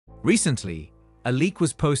Recently, a leak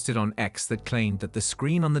was posted on X that claimed that the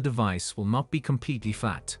screen on the device will not be completely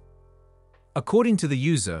flat. According to the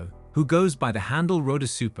user, who goes by the handle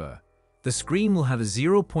RotaSuper, the screen will have a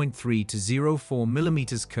 0.3 to 0.4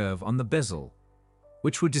 mm curve on the bezel,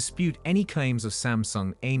 which would dispute any claims of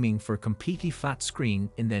Samsung aiming for a completely flat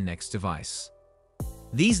screen in their next device.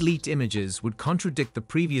 These leaked images would contradict the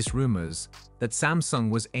previous rumors that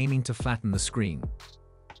Samsung was aiming to flatten the screen.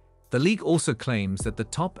 The leak also claims that the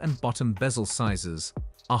top and bottom bezel sizes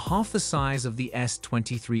are half the size of the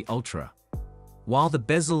S23 Ultra, while the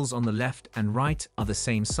bezels on the left and right are the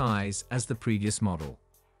same size as the previous model.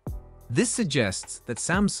 This suggests that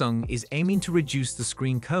Samsung is aiming to reduce the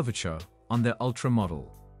screen curvature on their Ultra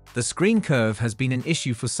model. The screen curve has been an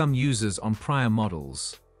issue for some users on prior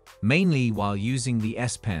models, mainly while using the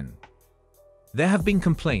S Pen. There have been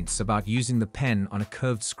complaints about using the pen on a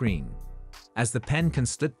curved screen, as the pen can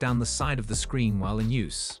slip down the side of the screen while in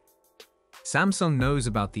use. Samsung knows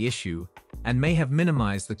about the issue and may have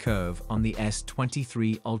minimized the curve on the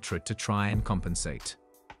S23 Ultra to try and compensate.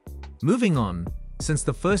 Moving on, since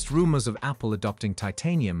the first rumors of Apple adopting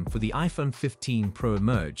titanium for the iPhone 15 Pro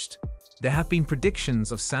emerged, there have been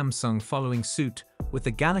predictions of Samsung following suit with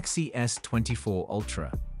the Galaxy S24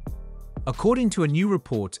 Ultra. According to a new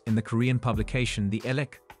report in the Korean publication The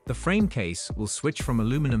Elec, the frame case will switch from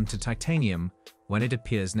aluminum to titanium when it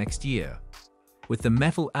appears next year, with the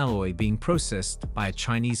metal alloy being processed by a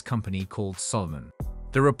Chinese company called Solomon.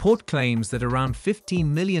 The report claims that around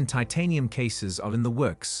 15 million titanium cases are in the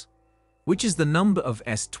works, which is the number of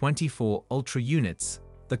S24 Ultra units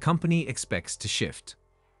the company expects to shift.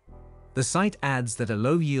 The site adds that a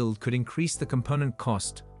low yield could increase the component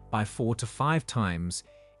cost by 4 to 5 times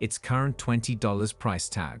its current $20 price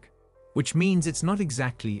tag, which means it's not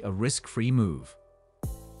exactly a risk-free move.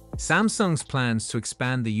 Samsung's plans to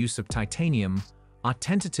expand the use of titanium are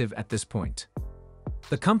tentative at this point.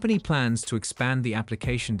 The company plans to expand the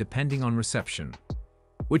application depending on reception,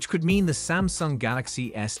 which could mean the Samsung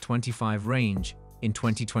Galaxy S25 range in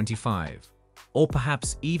 2025, or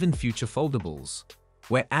perhaps even future foldables,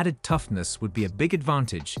 where added toughness would be a big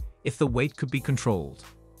advantage if the weight could be controlled.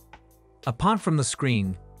 Apart from the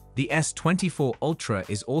screen, the S24 Ultra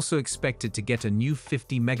is also expected to get a new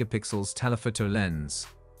 50 megapixels telephoto lens,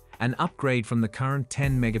 an upgrade from the current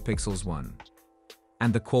 10 megapixels one,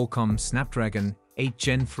 and the Qualcomm Snapdragon 8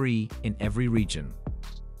 Gen 3 in every region.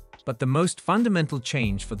 But the most fundamental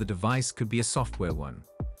change for the device could be a software one,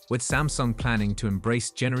 with Samsung planning to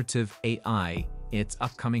embrace generative AI in its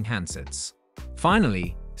upcoming handsets.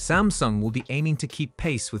 Finally, Samsung will be aiming to keep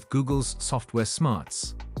pace with Google's software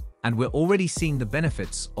smarts, and we're already seeing the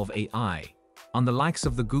benefits of AI on the likes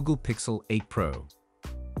of the Google Pixel 8 Pro.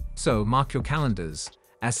 So mark your calendars,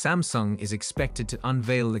 as Samsung is expected to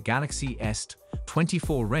unveil the Galaxy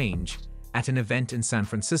S24 range at an event in San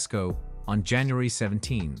Francisco on January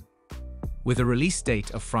 17, with a release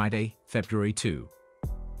date of Friday, February 2.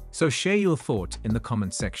 So share your thought in the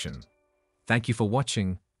comment section. Thank you for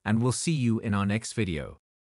watching, and we'll see you in our next video.